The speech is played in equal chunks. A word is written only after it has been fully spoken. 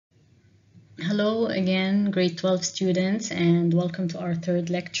Hello again, grade 12 students, and welcome to our third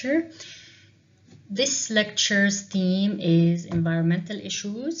lecture. This lecture's theme is environmental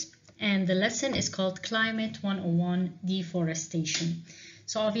issues, and the lesson is called Climate 101 Deforestation.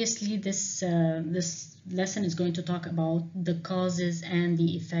 So obviously this lesson is going to talk about the causes and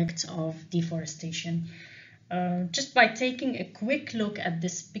the effects of deforestation. Just by taking a quick look at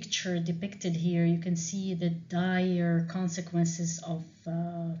this picture depicted here, you can see the dire consequences of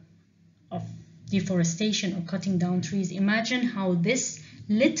deforestation or cutting down trees. Imagine how this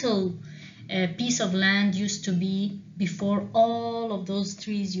little piece of land used to be before all of those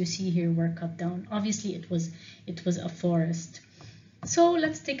trees you see here were cut down. Obviously it was a forest. So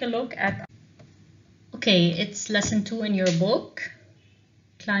let's take a look at, okay, it's lesson 2 in your book,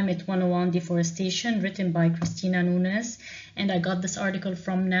 Climate 101 Deforestation, written by Cristina Nunes, and I got this article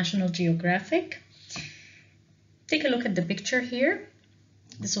from National Geographic. Take a look at the picture here.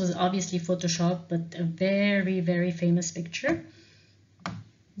 This was obviously Photoshop, but a very, very famous picture.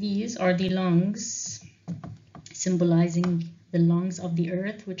 These are the lungs, symbolizing the lungs of the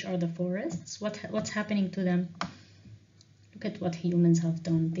earth, which are the forests. What's happening to them? Look at what humans have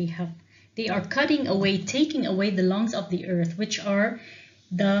done. They are cutting away, taking away the lungs of the earth, which are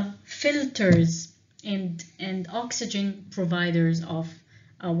the filters and oxygen providers of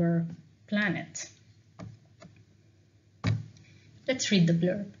our planet. Let's read the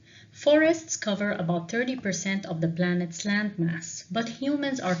blurb. Forests cover about 30% of the planet's landmass, but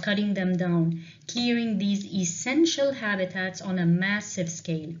humans are cutting them down, clearing these essential habitats on a massive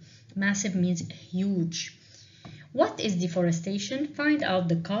scale. Massive means huge. What is deforestation? Find out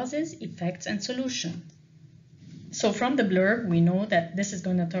the causes, effects, and solutions. So from the blurb, we know that this is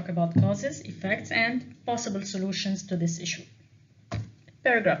going to talk about causes, effects, and possible solutions to this issue.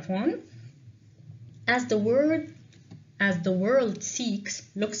 Paragraph 1. As the world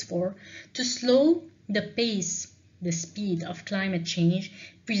looks for, to slow the pace, the speed of climate change,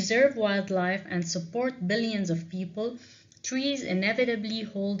 preserve wildlife, and support billions of people, trees inevitably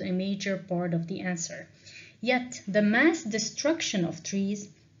hold a major part of the answer. Yet, the mass destruction of trees,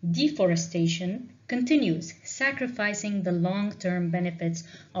 deforestation, continues, sacrificing the long-term benefits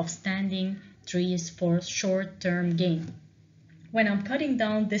of standing trees for short-term gain. When I'm cutting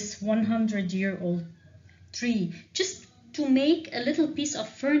down this 100-year-old tree just to make a little piece of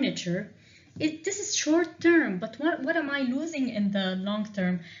furniture, this is short term, but what am I losing in the long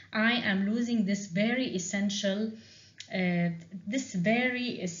term? I am losing this very essential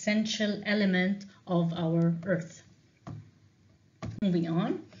element of our earth. Moving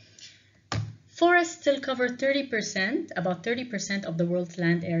on. Forests still cover 30%, about 30% of the world's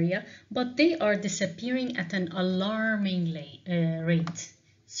land area, but they are disappearing at an alarming rate.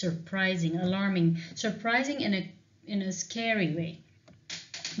 Surprising in a scary way.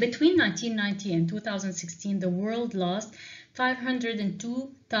 Between 1990 and 2016, the world lost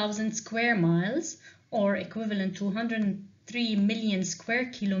 502,000 square miles, or equivalent to 103 million square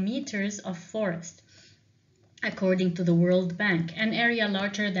kilometers of forest, according to the World Bank, an area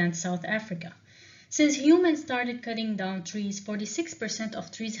larger than South Africa. Since humans started cutting down trees, 46%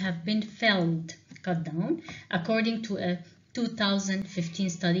 of trees have been cut down, according to a 2015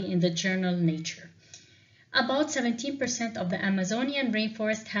 study in the journal Nature. About 17% of the Amazonian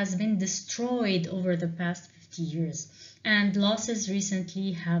rainforest has been destroyed over the past 50 years, and losses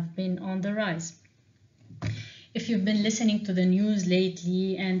recently have been on the rise. If you've been listening to the news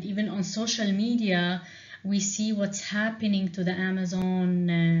lately and even on social media, we see what's happening to the Amazon.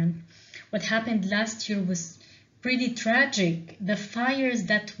 What happened last year was pretty tragic. The fires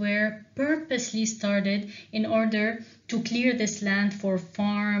that were purposely started in order to clear this land for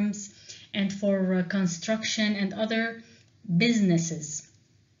farms and for construction and other businesses.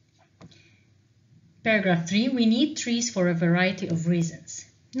 Paragraph 3, we need trees for a variety of reasons,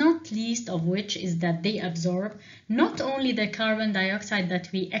 not least of which is that they absorb not only the carbon dioxide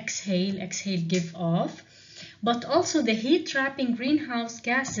that we exhale, give off, but also the heat-trapping greenhouse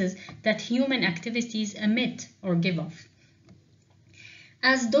gases that human activities emit or give off.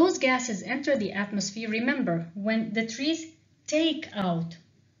 As those gases enter the atmosphere, remember, when the trees take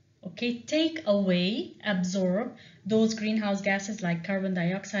away, absorb those greenhouse gases like carbon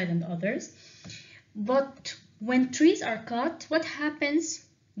dioxide and others. But when trees are cut, what happens?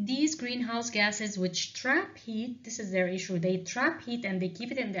 These greenhouse gases which trap heat, this is their issue, they trap heat and they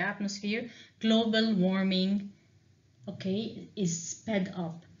keep it in the atmosphere. Global warming, is sped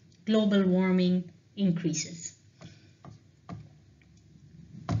up. Global warming increases.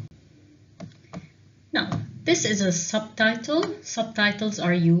 Now, this is a subtitle. Subtitles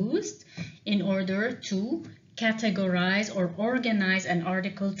are used in order to categorize or organize an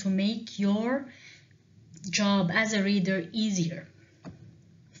article to make your job as a reader easier.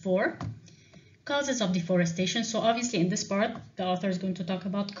 4. Causes of deforestation. So obviously in this part, the author is going to talk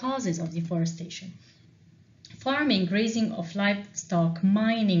about causes of deforestation. Farming, grazing of livestock,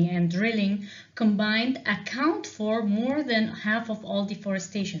 mining, and drilling combined account for more than half of all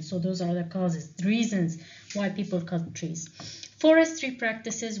deforestation. So those are the causes, the reasons why people cut trees. Forestry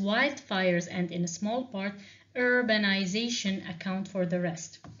practices, wildfires, and in a small part, urbanization account for the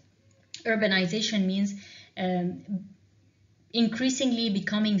rest. Urbanization means increasingly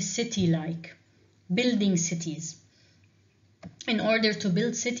becoming city-like, building cities. In order to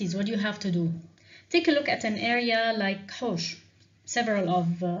build cities, what do you have to do? Take a look at an area like Hosh. Several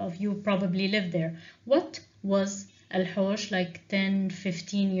of you probably lived there. What was Al-Hosh like 10,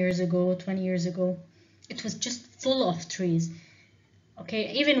 15 years ago, 20 years ago? It was just full of trees.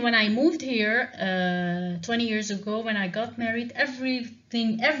 Okay, even when I moved here 20 years ago, when I got married,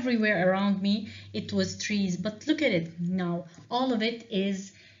 everything, everywhere around me, it was trees. But look at it now. All of it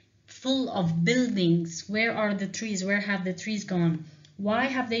is full of buildings. Where are the trees? Where have the trees gone? Why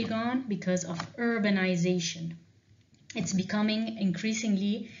have they gone? Because of urbanization. It's becoming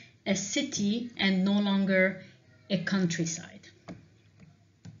increasingly a city and no longer a countryside.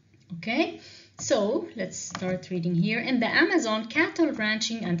 Okay, so let's start reading here. In the Amazon, cattle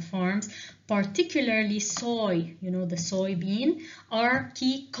ranching and farms, particularly soy, you know, the soybean, are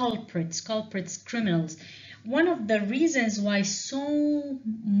key culprits, criminals. One of the reasons why so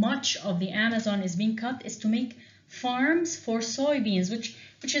much of the Amazon is being cut is to make farms for soybeans,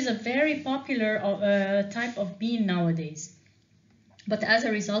 which is a very popular type of bean nowadays. But as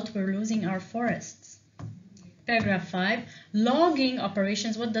a result, we're losing our forests. Paragraph 5, logging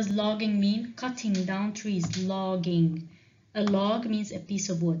operations. What does logging mean? Cutting down trees, logging. A log means a piece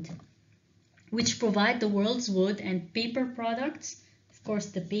of wood, which provide the world's wood and paper products. Of course,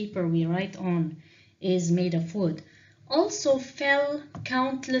 the paper we write on is made of wood. Also fell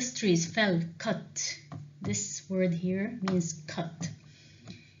countless trees, fell, cut. This word here means cut.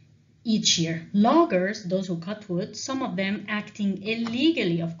 Each year, loggers, those who cut wood, some of them acting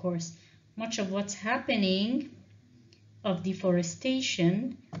illegally, of course. Much of what's happening of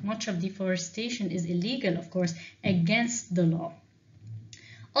deforestation, much of deforestation is illegal, of course, against the law.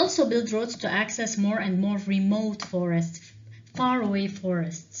 Also build roads to access more and more remote forests, faraway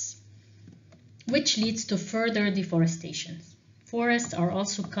forests, which leads to further deforestation. Forests are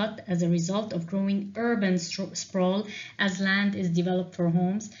also cut as a result of growing urban sprawl as land is developed for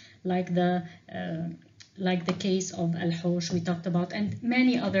homes, like the case of Al-Hosh we talked about, and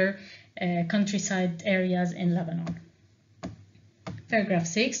many other countryside areas in Lebanon. Paragraph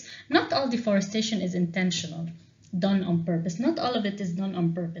 6, not all deforestation is intentional, done on purpose. Not all of it is done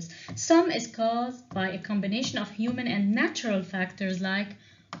on purpose. Some is caused by a combination of human and natural factors like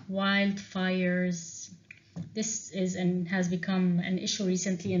wildfires. This is and has become an issue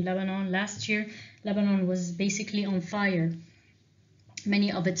recently in Lebanon. Last year, Lebanon was basically on fire.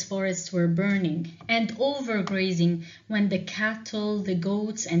 Many of its forests were burning. And overgrazing, when the cattle, the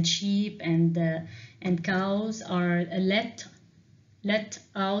goats and sheep and cows are let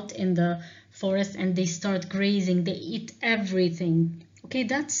out in the forest and they start grazing. They eat everything. Okay,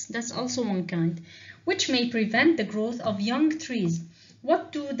 that's also one kind, which may prevent the growth of young trees.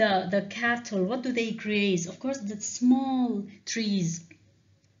 What do the cattle, what do they graze? Of course, the small trees,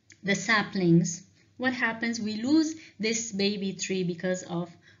 the saplings. What happens? We lose this baby tree because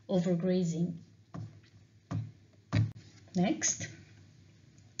of overgrazing. Next,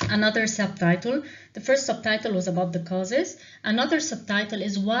 another subtitle. The first subtitle was about the causes. Another subtitle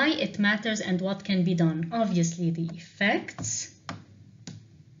is why it matters and what can be done. Obviously, the effects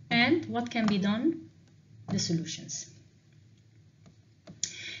and what can be done, the solutions.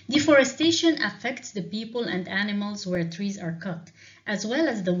 Deforestation affects the people and animals where trees are cut, as well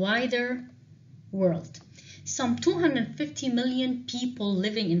as the wider world. Some 250 million people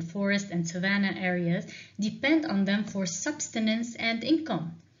living in forest and savanna areas depend on them for subsistence and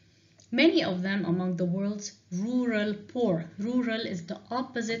income. Many of them among the world's rural poor. Rural is the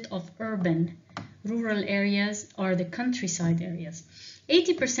opposite of urban. Rural areas are the countryside areas.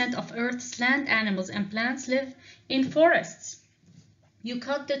 80% of Earth's land animals and plants live in forests. You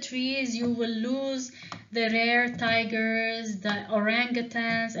cut the trees, you will lose the rare tigers, the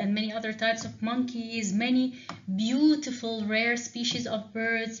orangutans, and many other types of monkeys, many beautiful rare species of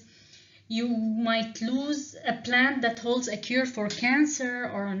birds. You might lose a plant that holds a cure for cancer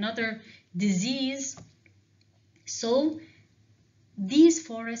or another disease. So these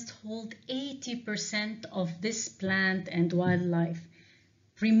forests hold 80% of this plant and wildlife.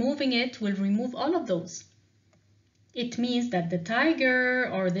 Removing it will remove all of those. it means that the tiger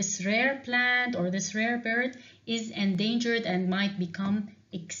or this rare plant or this rare bird is endangered and might become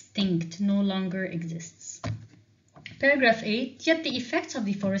extinct, no longer exists. Paragraph 8, yet the effects of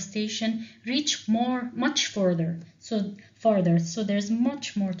deforestation reach much further. So there's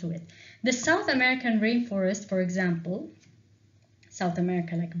much more to it. The South American rainforest, for example, South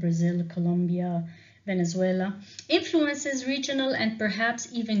America like Brazil, Colombia, Venezuela, influences regional and perhaps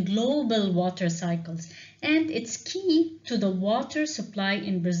even global water cycles, and it's key to the water supply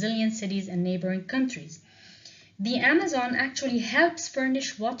in Brazilian cities and neighboring countries. The Amazon actually helps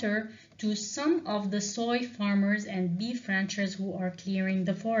furnish water to some of the soy farmers and beef ranchers who are clearing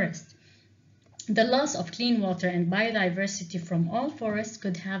the forest. The loss of clean water and biodiversity from all forests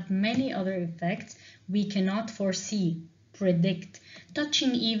could have many other effects we cannot foresee, predict,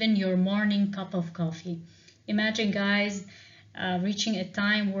 touching even your morning cup of coffee. Imagine, guys, reaching a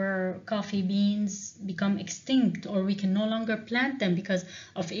time where coffee beans become extinct or we can no longer plant them because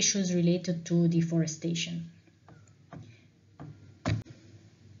of issues related to deforestation.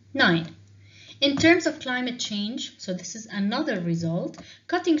 9. In terms of climate change, so this is another result,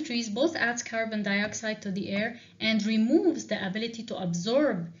 cutting trees both adds carbon dioxide to the air and removes the ability to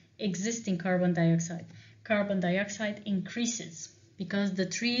absorb existing carbon dioxide. Carbon dioxide increases because the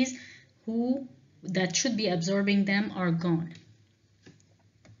trees that should be absorbing them are gone.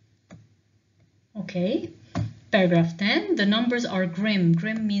 Okay, paragraph 10, the numbers are grim.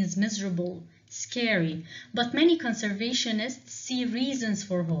 Grim means miserable, scary, but many conservationists see reasons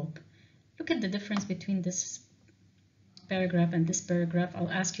for hope. Look at the difference between this paragraph and this paragraph.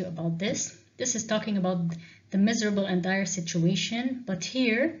 I'll ask you about this. This is talking about the miserable and dire situation, but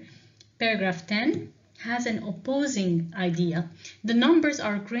here, paragraph 10 has an opposing idea. The numbers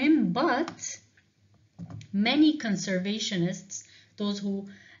are grim, but many conservationists, those who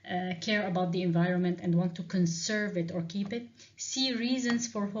care about the environment and want to conserve it or keep it, see reasons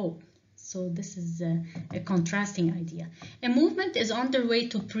for hope. So this is a contrasting idea. A movement is underway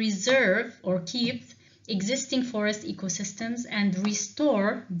to preserve or keep existing forest ecosystems and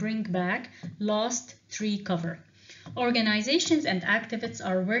bring back lost tree cover. Organizations and activists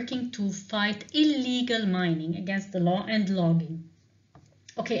are working to fight illegal mining against the law and logging.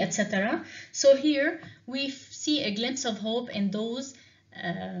 Okay, etc. So here we see a glimpse of hope in those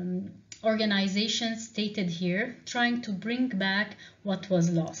organizations stated here, trying to bring back what was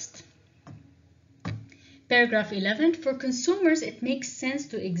lost. Paragraph 11, for consumers, it makes sense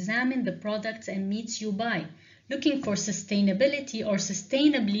to examine the products and meats you buy, looking for sustainability or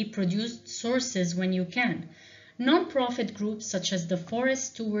sustainably produced sources when you can. Non-profit groups such as the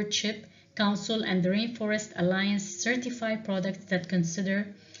Forest Stewardship Council and the Rainforest Alliance certify products that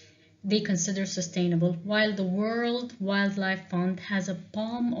they consider sustainable, while the World Wildlife Fund has a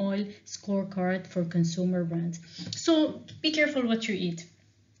palm oil scorecard for consumer brands. So be careful what you eat.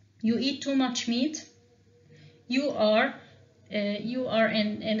 You eat too much meat, you are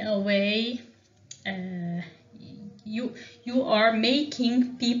in a way you are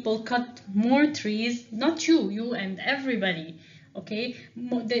making people cut more trees, not you and everybody. Okay,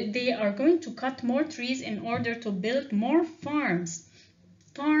 they are going to cut more trees in order to build more farms.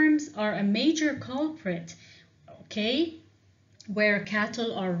 Farms are a major culprit, okay, where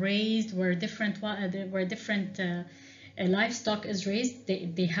cattle are raised, where different livestock is raised.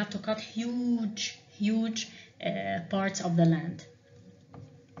 They have to cut huge parts of the land.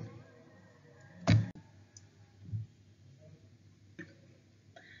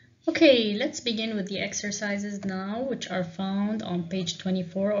 Okay, let's begin with the exercises now, which are found on page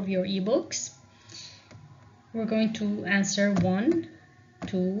 24 of your ebooks. We're going to answer 1,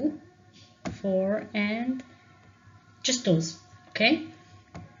 2, 4, and just those, okay?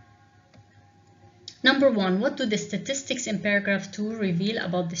 Number 1, what do the statistics in paragraph 2 reveal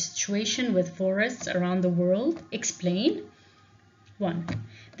about the situation with forests around the world? Explain. 1.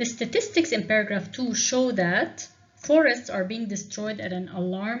 The statistics in paragraph 2 show that forests are being destroyed at an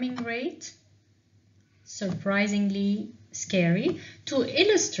alarming rate, surprisingly scary. To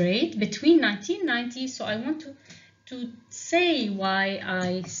illustrate, between 1990, so I want to say why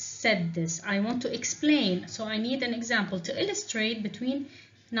I said this. I want to explain, so I need an example. To illustrate, between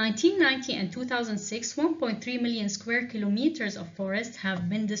 1990 and 2006, 1.3 million square kilometers of forest have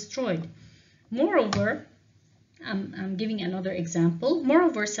been destroyed. Moreover, I'm giving another example.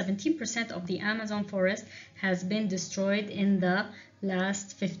 Moreover, 17% of the Amazon forest has been destroyed in the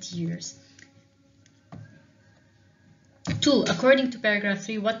last 50 years. 2. According to paragraph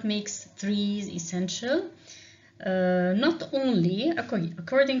 3, what makes trees essential? not only,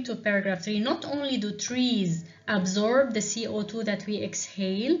 according to paragraph 3, not only do trees absorb the CO2 that we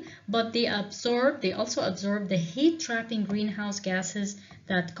exhale, but they also absorb the heat-trapping greenhouse gases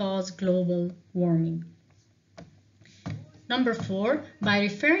that cause global warming. Number 4, by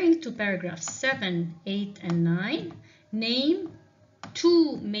referring to paragraphs 7, 8, and 9, name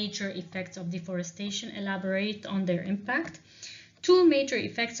 2 major effects of deforestation, elaborate on their impact. 2 major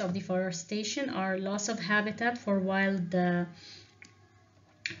effects of deforestation are loss of habitat for wild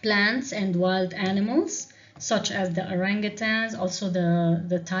plants and wild animals, such as the orangutans, also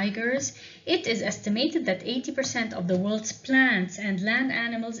the tigers. It is estimated that 80% of the world's plants and land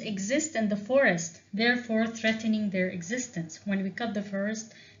animals exist in the forest, therefore threatening their existence. When we cut the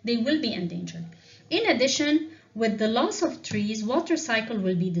forest, they will be endangered. In addition, with the loss of trees, water cycle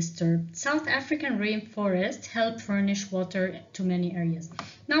will be disturbed. South African rainforests help furnish water to many areas.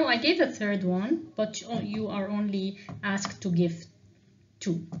 Now I gave a third one, but you are only asked to give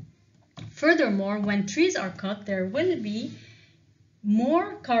 2. Furthermore, when trees are cut, there will be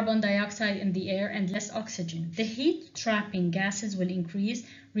more carbon dioxide in the air and less oxygen. The heat-trapping gases will increase,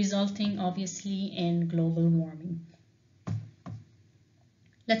 resulting obviously in global warming.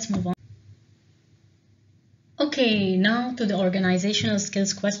 Let's move on. Okay, now to the organizational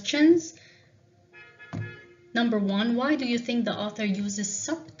skills questions. Number 1, why do you think the author uses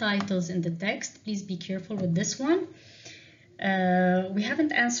subtitles in the text? Please be careful with this one. We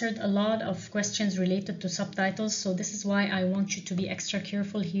haven't answered a lot of questions related to subtitles, so this is why I want you to be extra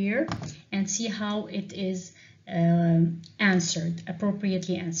careful here and see how it is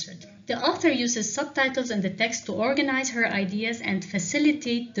appropriately answered. The author uses subtitles in the text to organize her ideas and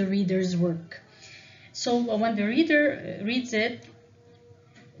facilitate the reader's work. So when the reader reads it,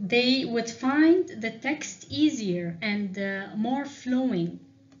 they would find the text easier and more flowing.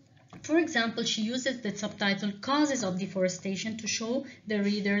 For example, she uses the subtitle Causes of Deforestation to show the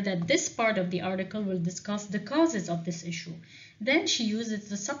reader that this part of the article will discuss the causes of this issue. Then she uses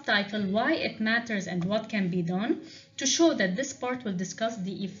the subtitle Why It Matters and What Can Be Done to show that this part will discuss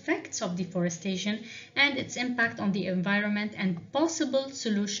the effects of deforestation and its impact on the environment and possible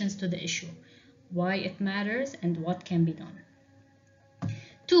solutions to the issue. Why it matters and what can be done.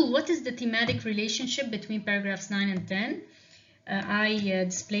 2. What is the thematic relationship between paragraphs 9 and 10? I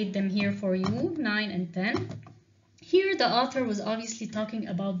displayed them here for you, 9 and 10. Here the author was obviously talking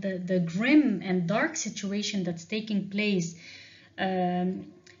about the grim and dark situation that's taking place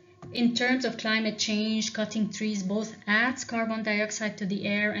in terms of climate change. Cutting trees both adds carbon dioxide to the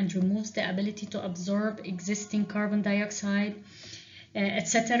air and removes the ability to absorb existing carbon dioxide,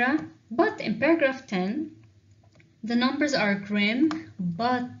 etc. But in paragraph 10, the numbers are grim,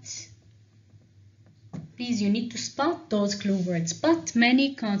 but please, you need to spot those clue words. But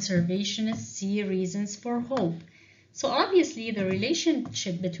many conservationists see reasons for hope. So obviously the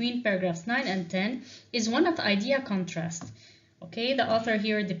relationship between paragraphs 9 and 10 is one of idea contrast. Okay, the author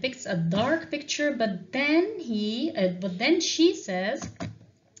here depicts a dark picture, but then she says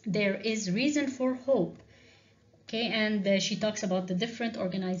there is reason for hope. Okay, and she talks about the different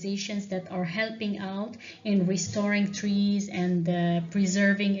organizations that are helping out in restoring trees and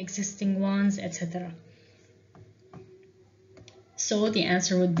preserving existing ones, etc. So the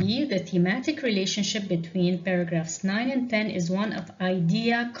answer would be the thematic relationship between paragraphs 9 and 10 is one of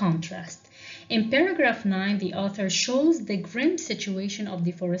idea contrast. In paragraph 9, the author shows the grim situation of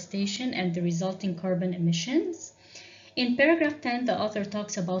deforestation and the resulting carbon emissions. In paragraph 10, the author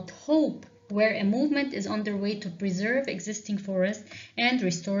talks about hope, where a movement is underway to preserve existing forests and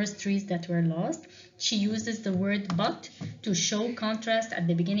restores trees that were lost. She uses the word but to show contrast at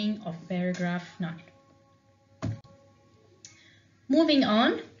the beginning of paragraph 9. Moving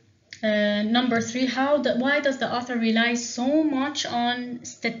on, number 3, why does the author rely so much on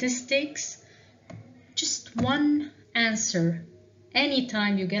statistics? Just one answer.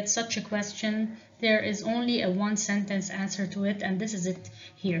 Anytime you get such a question, there is only a one-sentence answer to it, and this is it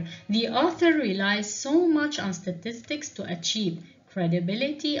here. The author relies so much on statistics to achieve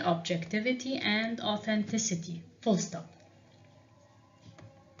credibility, objectivity, and authenticity. Full stop.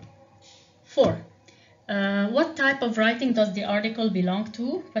 4. What type of writing does the article belong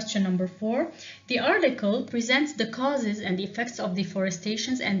to? Question number 4. The article presents the causes and effects of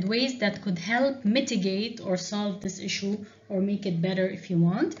deforestation and ways that could help mitigate or solve this issue or make it better if you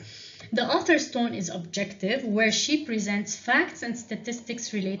want. The author's tone is objective, where she presents facts and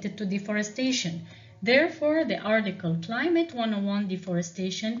statistics related to deforestation. Therefore, the article Climate 101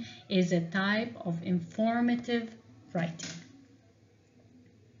 Deforestation is a type of informative writing.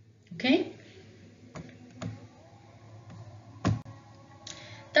 Okay?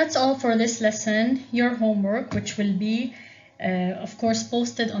 That's all for this lesson. Your homework, which will be, of course,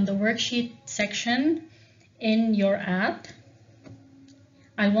 posted on the worksheet section in your app.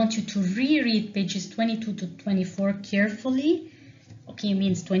 I want you to reread pages 22 to 24 carefully. Okay,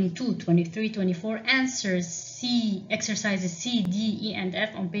 means 22, 23, 24. Answers C, exercises C, D, E, and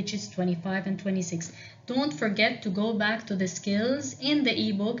F on pages 25 and 26. Don't forget to go back to the skills in the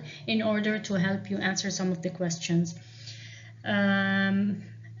ebook in order to help you answer some of the questions.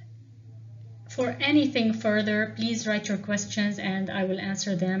 For anything further, please write your questions and I will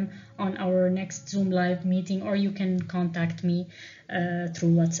answer them on our next Zoom live meeting, or you can contact me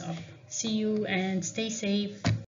through WhatsApp. See you and stay safe.